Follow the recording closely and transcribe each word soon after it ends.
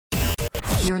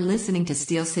You're listening to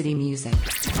Steel City Music.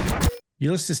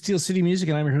 You listen to Steel City Music,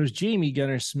 and I'm your host, Jamie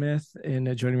Gunner Smith.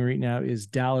 And joining me right now is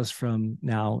Dallas from,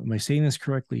 now, am I saying this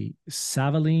correctly?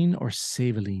 Savelene or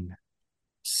Savelene?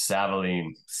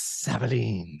 Savelene.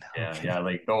 Savelene. Yeah, Okay. yeah.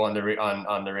 Like on the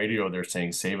radio, they're saying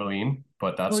Savelene,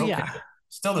 but that's Well, okay. yeah.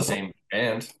 Still the same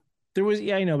band. There was,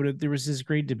 yeah, I know, but there was this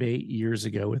great debate years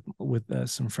ago with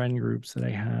some friend groups that I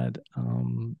had,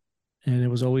 and it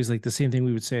was always like the same thing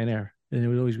we would say on air, and it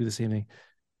would always be the same thing: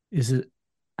 is it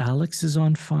Alex is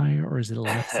on fire or is it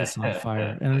Alexis on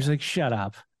fire? And I was like, shut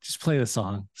up, just play the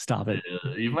song, stop it.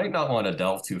 You might not want to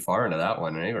delve too far into that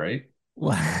one, right?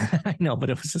 Well, I know, but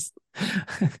it was just,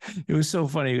 it was so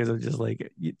funny because I'm just like,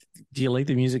 do you like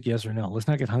the music? Yes or no? Let's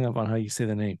not get hung up on how you say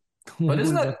the name.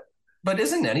 But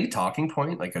isn't any talking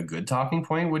point like a good talking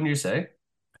point, wouldn't you say?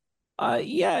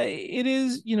 Yeah, it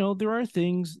is. You know, there are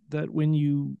things that when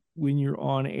you're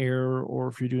on air or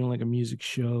if you're doing like a music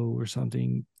show or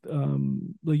something,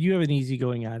 like you have an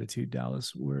easygoing attitude,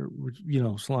 Dallas, where you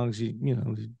know, as long as you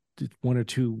know, one or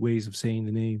two ways of saying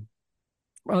the name.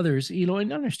 Others, you know,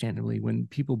 and understandably, when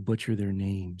people butcher their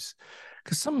names,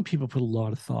 because some people put a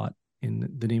lot of thought in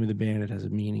the name of the band, it has a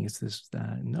meaning, it's this,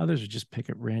 that, and others would just pick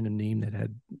a random name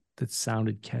that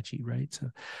sounded catchy, right?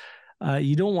 So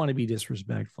you don't want to be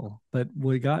disrespectful, but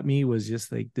what got me was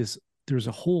just like this. There was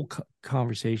a whole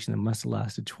conversation that must have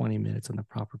lasted 20 minutes on the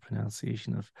proper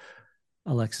pronunciation of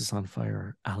Alexis on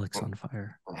fire, Alex on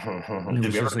fire.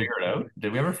 Did we ever figure it out?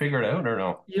 Did we ever figure it out or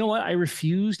no? You know what? I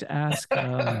refused to ask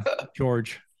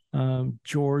George.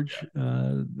 George,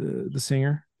 the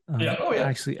singer. Yeah. Oh, yeah.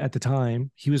 Actually, at the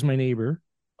time, he was my neighbor.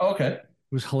 Okay. It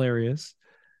was hilarious.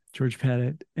 George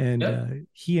Pettit. And Yeah.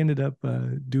 he ended up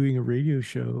doing a radio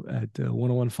show at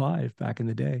 1015 back in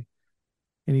the day.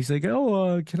 And he's like,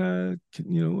 oh, can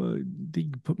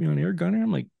you put me on air, Gunner?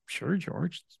 I'm like, sure,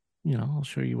 George. You know, I'll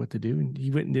show you what to do. And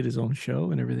he went and did his own show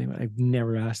and everything. I've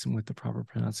never asked him what the proper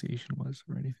pronunciation was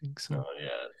or anything. So yeah.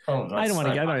 Oh, I don't want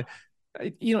to get,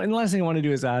 you know, and the last thing I want to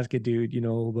do is ask a dude, you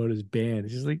know, about his band.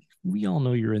 It's just like, we all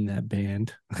know you're in that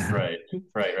band. Right. You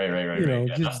know,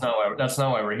 Yeah, just, that's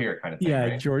not why we're here, kind of thing. yeah,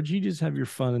 right? George, you just have your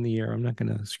fun in the air. I'm not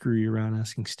going to screw you around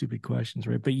asking stupid questions,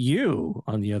 right? But you,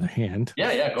 on the other hand,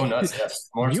 Yeah, go nuts. Yes.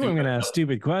 you are going to ask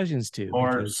stupid questions too.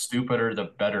 More stupider, the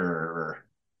better.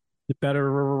 The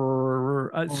better.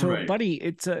 So, Right. buddy,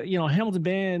 it's you know, Hamilton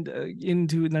Band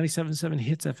into 97.7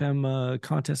 Hits FM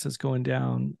contest that's going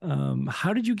down.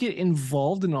 How did you get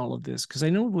involved in all of this? Because I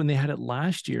know when they had it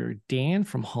last year, Dan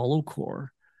from Hollowcore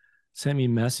sent me a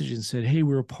message and said, hey,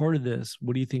 we're a part of this.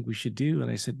 What do you think we should do? And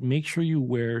I said, make sure you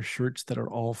wear shirts that are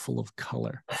all full of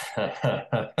color.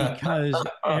 Because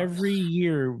every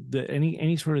year,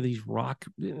 any sort of these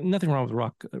nothing wrong with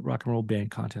rock and roll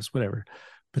band contests, whatever.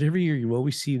 But every year you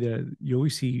always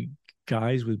see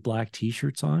guys with black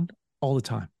t-shirts on all the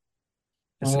time.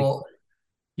 It's well, like,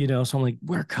 you know, so I'm like,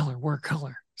 wear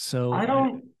color. So I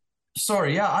don't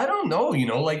know. You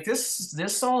know, like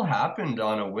this all happened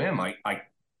on a whim. I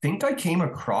think I came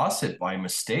across it by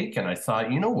mistake and I thought,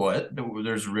 you know what,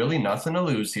 there's really nothing to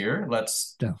lose here.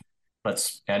 Let's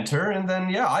enter. And then,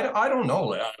 yeah, I don't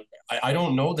know. I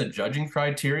don't know the judging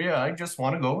criteria. I just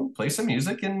want to go play some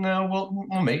music and we'll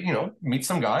make, you know, meet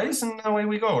some guys and away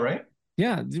we go. Right.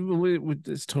 Yeah.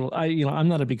 It's total. I'm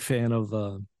not a big fan of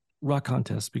rock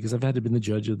contests because I've had to be the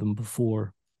judge of them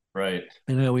before. Right.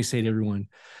 And I always say to everyone,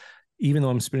 even though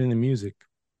I'm spinning the music,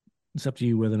 it's up to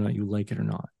you whether or not you like it or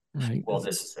not. Right. Well,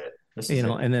 this is it.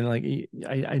 And then like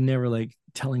I never like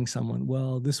telling someone,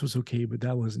 well, this was okay, but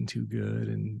that wasn't too good,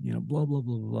 and you know, blah blah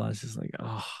blah blah. It's just like,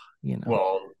 oh, you know.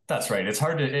 Well, that's right. It's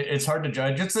hard to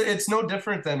judge. It's no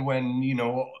different than when, you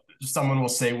know, someone will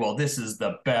say, well, this is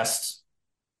the best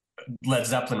Led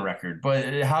Zeppelin record,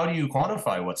 but how do you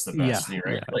quantify what's the best? Yeah,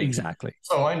 right? Yeah, like, exactly.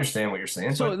 So I understand what you're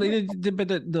saying. So, but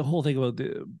the whole thing about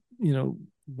you know,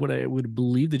 what I would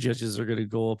believe the judges are going to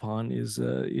go upon is,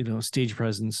 you know, stage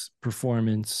presence,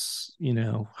 performance, you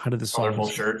know, how did the songs, colorful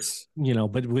shirts, you know,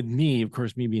 but with me, of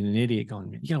course, me being an idiot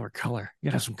going, you gotta wear color, you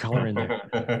gotta have some color in there.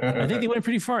 I think they went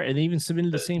pretty far and they even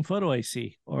submitted the same photo I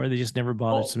see, or they just never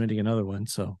bothered submitting another one.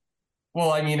 So,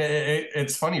 well, I mean,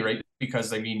 it's funny, right?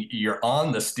 Because I mean, you're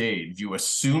on the stage, you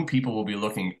assume people will be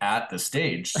looking at the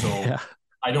stage. So yeah.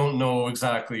 I don't know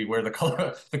exactly where the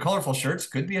colorful shirts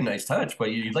could be a nice touch,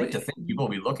 but you'd like to think people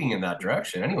will be looking in that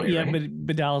direction anyway. Yeah, right?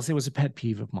 but Dallas, it was a pet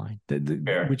peeve of mine,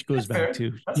 which goes back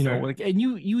to, you know, like, and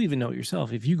you even know it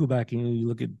yourself. If you go back and you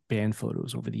look at band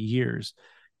photos over the years,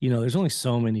 you know, there's only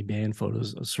so many band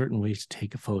photos of certain ways to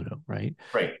take a photo, right?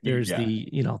 Right. There's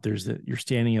you're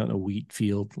standing out in a wheat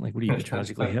field, like, what are you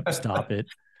tragically hip? Stop it.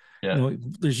 Yeah. You know,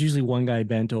 there's usually one guy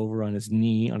bent over on his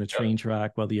knee on a train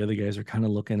track while the other guys are kind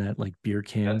of looking at like beer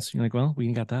cans. You're like, well,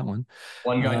 we got that one.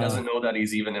 One guy doesn't know that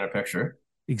he's even in a picture.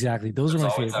 Exactly. Those are There's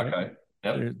my always that favorite. guy.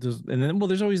 Yep. And then, well,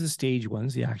 there's always the stage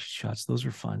ones, the action shots. Those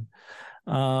are fun.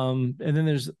 And then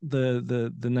there's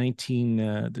the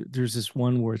 19 there's this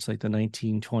one where it's like the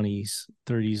 1920s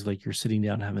 30s, like you're sitting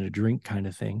down having a drink kind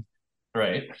of thing,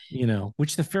 Right. you know,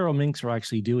 which the Feral Minks are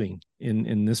actually doing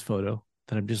in this photo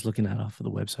that I'm just looking at off of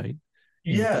the website.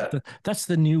 Yeah. That's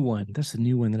the new one. That's the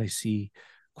new one that I see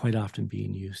quite often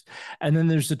being used. And then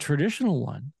there's the traditional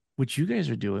one, which you guys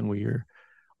are doing, where you're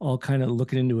all kind of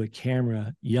looking into a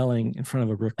camera, yelling in front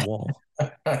of a brick wall.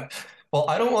 Well,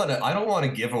 I don't want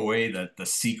to give away the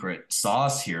secret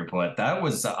sauce here, but that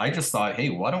was, I just thought, hey,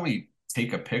 why don't we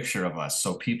take a picture of us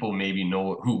so people maybe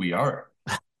know who we are?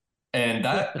 And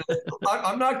that,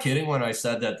 I'm not kidding when I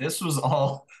said that this was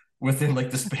all within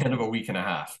like the span of a week and a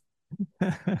half.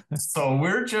 So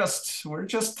we're just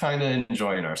kind of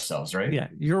enjoying ourselves, right? Yeah,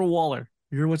 you're a waller.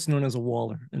 You're what's known as a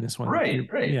waller in this one. Right.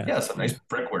 Yeah, Yeah, some nice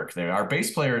brickwork there. Our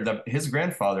bass player, his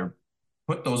grandfather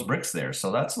put those bricks there,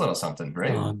 so that's a little something,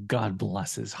 right? Oh, God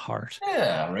bless his heart.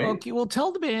 Yeah, right. Okay, well,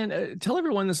 tell the band, tell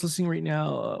everyone that's listening right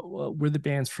now where the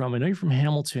band's from. I know you're from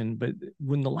Hamilton, but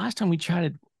when the last time we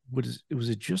chatted, was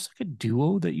it just like a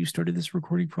duo that you started this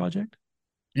recording project?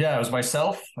 Yeah, it was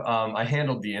myself. I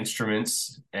handled the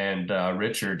instruments, and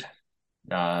Richard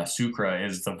Sucre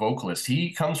is the vocalist.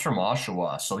 He comes from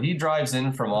Oshawa, so he drives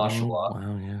in from Oshawa,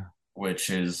 wow, yeah. which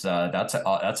is that's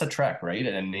a trek, right?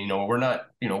 And we're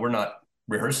not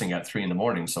rehearsing at 3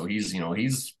 a.m, so he's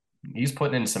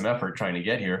putting in some effort trying to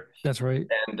get here. That's right.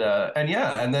 And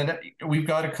yeah, and then we've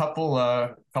got a couple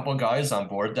of guys on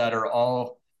board that are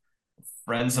all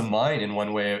friends of mine in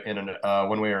one way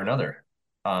or another,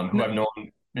 who I've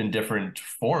known in different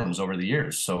forms over the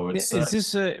years. So it's is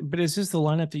this the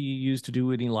lineup that you use to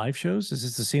do any live shows? Is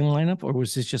this the same lineup, or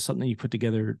was this just something you put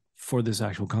together for this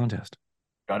actual contest?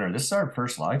 Gunnar, this is our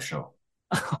first live show.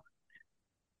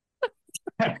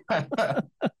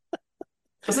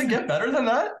 Does it get better than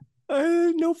that?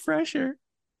 No pressure.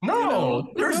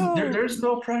 No, there's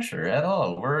no pressure at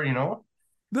all.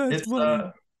 That's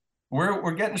funny.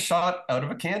 We're getting shot out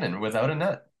of a cannon without a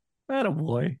net.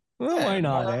 Attaboy. Well, why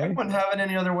not, I eh? wouldn't have it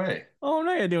any other way. Oh, I'm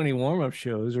not gonna do any warm-up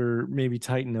shows or maybe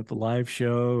tighten up the live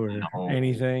show or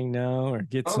anything, no, or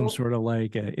get some sort of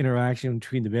like interaction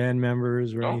between the band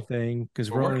members or anything,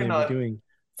 because we're only gonna be doing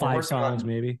 5 songs,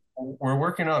 maybe. We're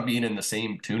working on being in the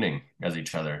same tuning as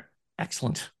each other.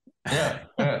 Excellent. Yeah.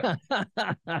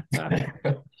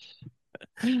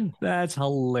 That's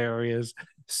hilarious.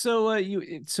 So the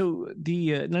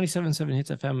 97.7 Hits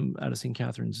FM out of St.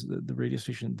 Catharines, the radio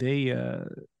station,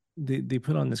 they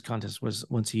put on this contest was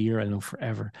once a year, I know,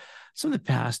 forever. Some of the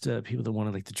past people that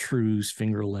wanted like the Trues,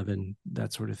 Finger 11,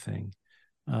 that sort of thing,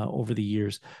 over the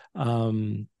years.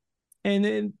 And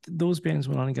then those bands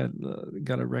went on and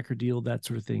got a record deal, that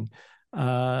sort of thing.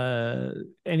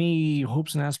 Any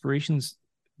hopes and aspirations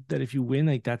that if you win,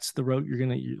 like that's the route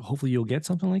hopefully you'll get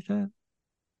something like that?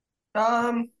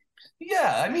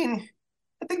 Yeah, I mean,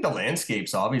 I think the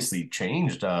landscape's obviously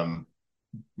changed,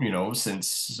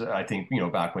 since I think,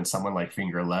 back when someone like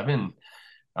Finger 11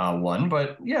 won.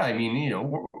 But yeah, I mean,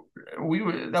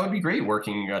 that would be great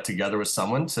working together with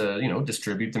someone to,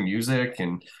 distribute the music.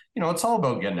 And, it's all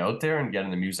about getting out there and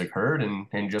getting the music heard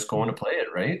and just going to play it,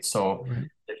 right? So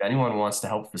if anyone wants to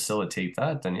help facilitate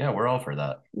that, then yeah, we're all for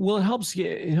that. Well, it helps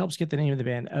get the name of the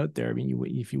band out there. I mean,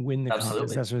 if you win the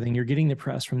contest, that sort of thing, you're getting the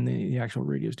press from the actual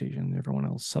radio station. Everyone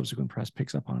else, subsequent press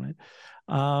picks up on it.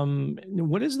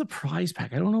 What is the prize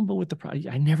pack? I don't know about what the prize.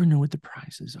 I never know what the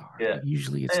prizes are. Yeah.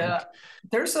 Usually it's like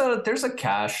there's a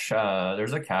cash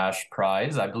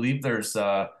prize. I believe there's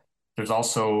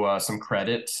also some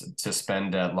credit to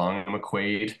spend at Long and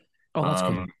McQuaid. Oh, that's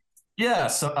good. Yeah,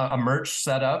 so a merch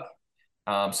setup,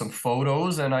 some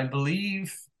photos, and I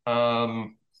believe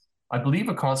a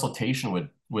consultation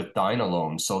with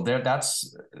Dynalone. So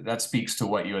that speaks to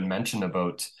what you had mentioned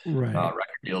about record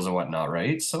deals and whatnot,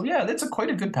 right? So yeah, that's quite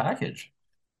a good package.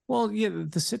 Well, yeah,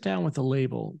 to sit down with the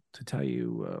label to tell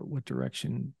you what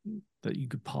direction that you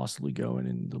could possibly go in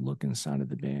and the look and sound of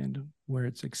the band, where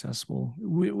it's accessible,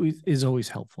 is always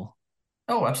helpful.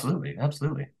 Oh, absolutely.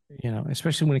 Absolutely.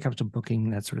 Especially when it comes to booking,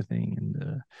 that sort of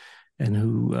thing, and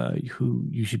who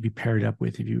you should be paired up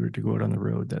with if you were to go out on the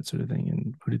road, that sort of thing,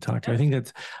 and who to talk to. I think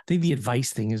the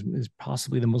advice thing is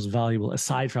possibly the most valuable,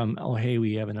 aside from, oh, hey,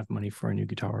 we have enough money for a new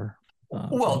guitar.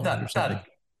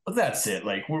 That's it.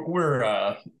 Like we're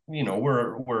a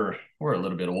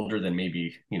little bit older than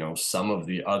maybe, some of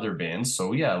the other bands.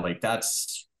 So yeah, like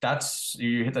that's that's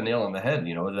you hit the nail on the head.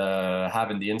 The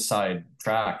having the inside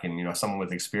track and someone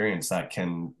with experience that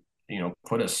can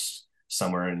put us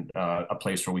somewhere in a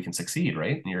place where we can succeed.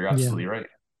 Right? And you're absolutely right.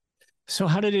 So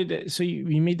how did it? So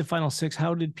you made the final six.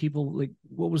 How did people like?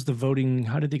 What was the voting?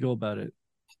 How did they go about it?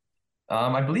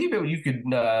 I believe you could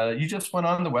you just went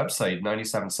on the website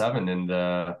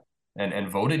 97.7 and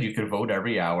voted. You could vote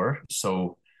every hour.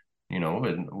 So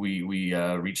and we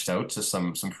reached out to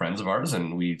some friends of ours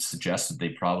and we suggested they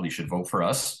probably should vote for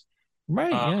us.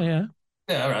 Right. Yeah.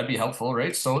 Yeah, that'd be helpful,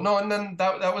 right? So no, and then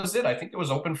that was it. I think it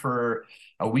was open for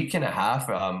a week and a half.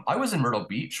 I was in Myrtle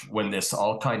Beach when this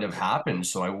all kind of happened,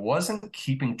 so I wasn't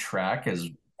keeping track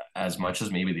as much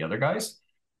as maybe the other guys.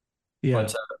 Yeah.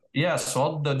 But yeah,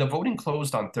 so the voting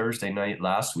closed on Thursday night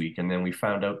last week, and then we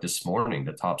found out this morning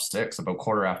the top six about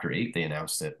 8:15 they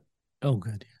announced it. Oh,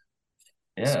 good.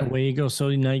 Yeah. So away you go. So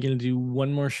now you're gonna do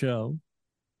one more show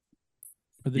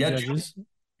for the judges.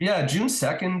 June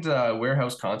 2nd,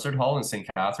 Warehouse Concert Hall in St.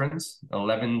 Catharines,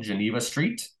 11 Geneva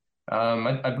Street.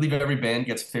 I believe every band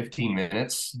gets 15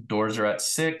 minutes. Doors are at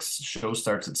 6. Show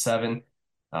starts at 7.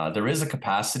 There is a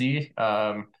capacity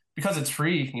because it's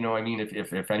free. I mean,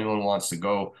 if anyone wants to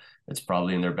go, it's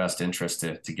probably in their best interest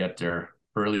to get there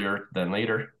earlier than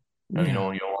later. Yeah. You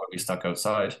don't want to be stuck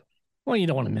outside. Well, you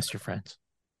don't want to miss your friends.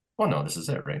 Well, no, this is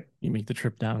it, right? You make the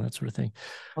trip down, that sort of thing.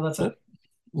 Well, that's it.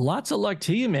 Lots of luck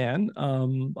to you, man.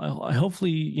 I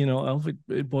hopefully, I hope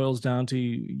it boils down to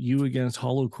you against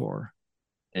Hollowcore.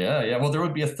 Yeah. Well, there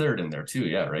would be a third in there too.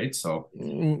 Yeah, right. So,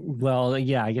 well,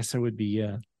 yeah, I guess there would be.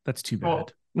 Yeah, that's too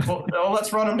bad. Well,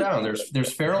 let's run them down.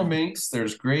 There's Feral Minx,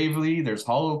 there's Gravely, there's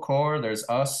Hollowcore, there's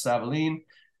us, Savelene,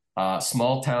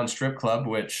 Small Town Strip Club,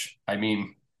 which I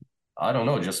mean, I don't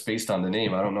know, just based on the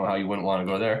name, I don't know how you wouldn't want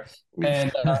to go there.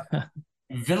 And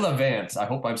Villa Vance, I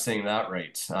hope I'm saying that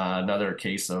right. Another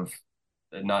case of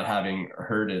not having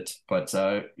heard it, but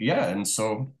yeah, and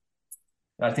so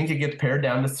I think it gets pared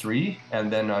down to 3,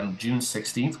 and then on June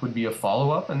 16th would be a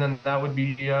follow-up, and then that would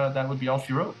be all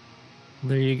she wrote.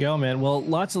 There you go, man. Well,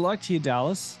 lots of luck to you,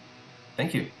 Dallas.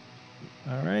 Thank you.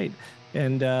 All right,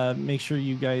 and make sure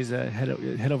you guys head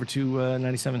over to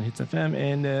 97 Hits FM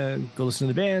and go listen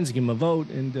to the bands, give them a vote,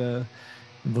 and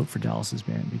vote for Dallas's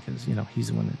band because he's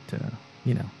the one that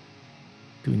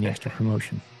doing the extra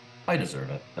promotion. I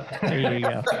deserve it. There you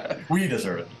go. We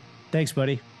deserve it. Thanks,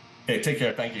 buddy. Okay, take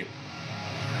care. Thank you.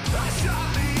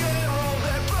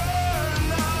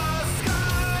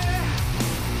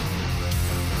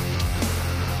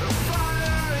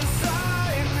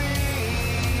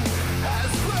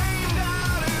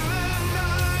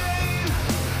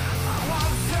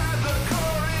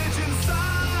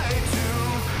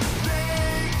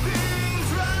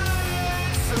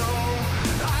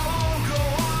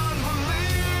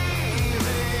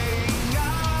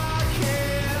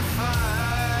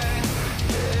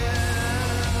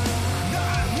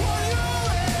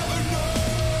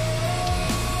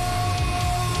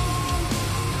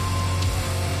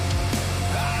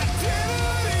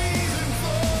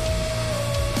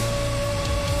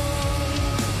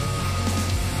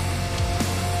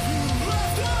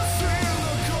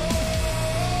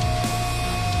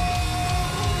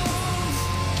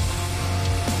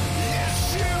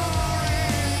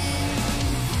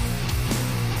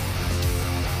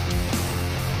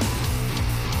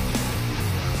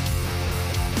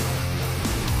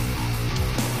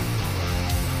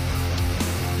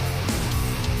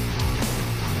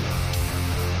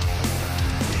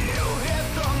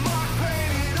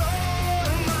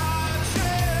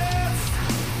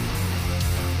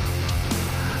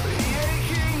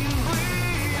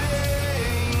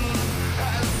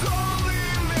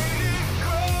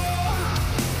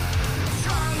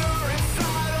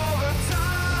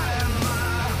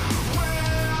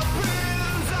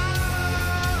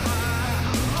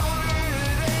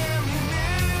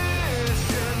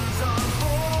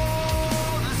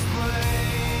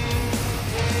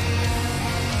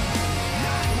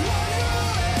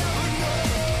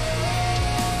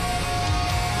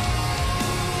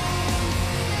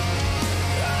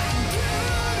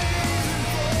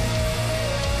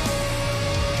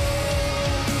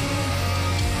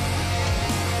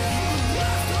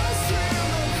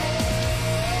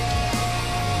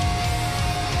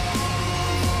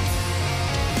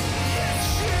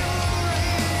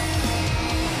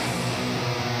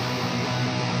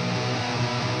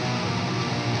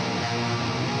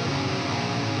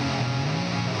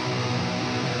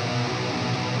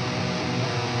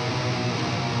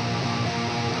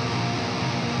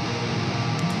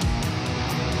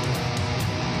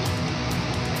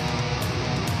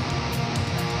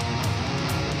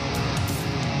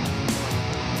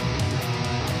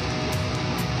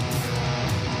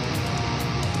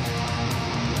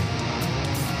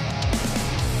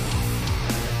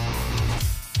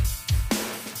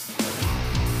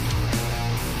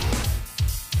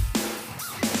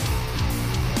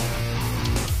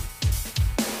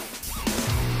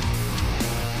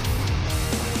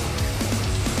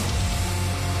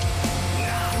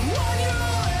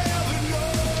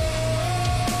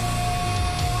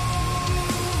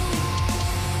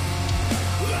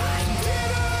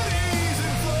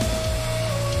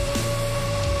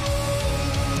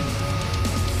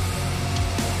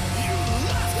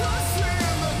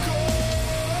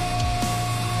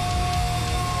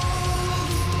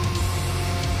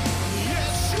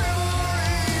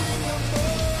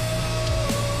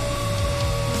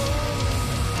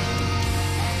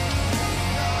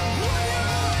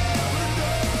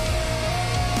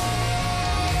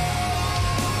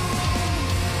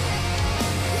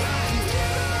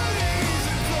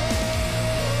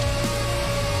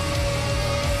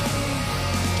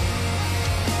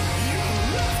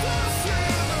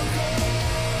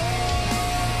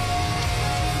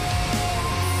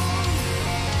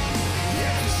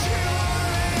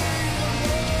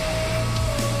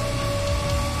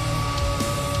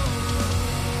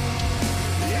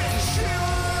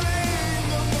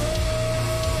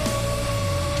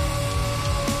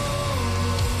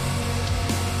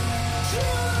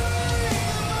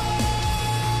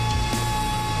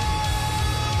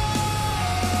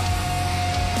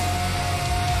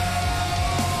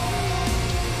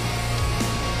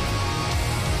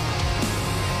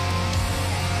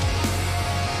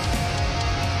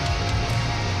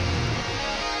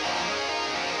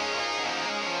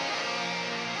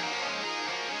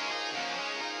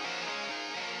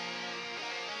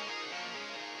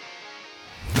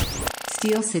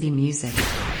 Steel City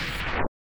Music.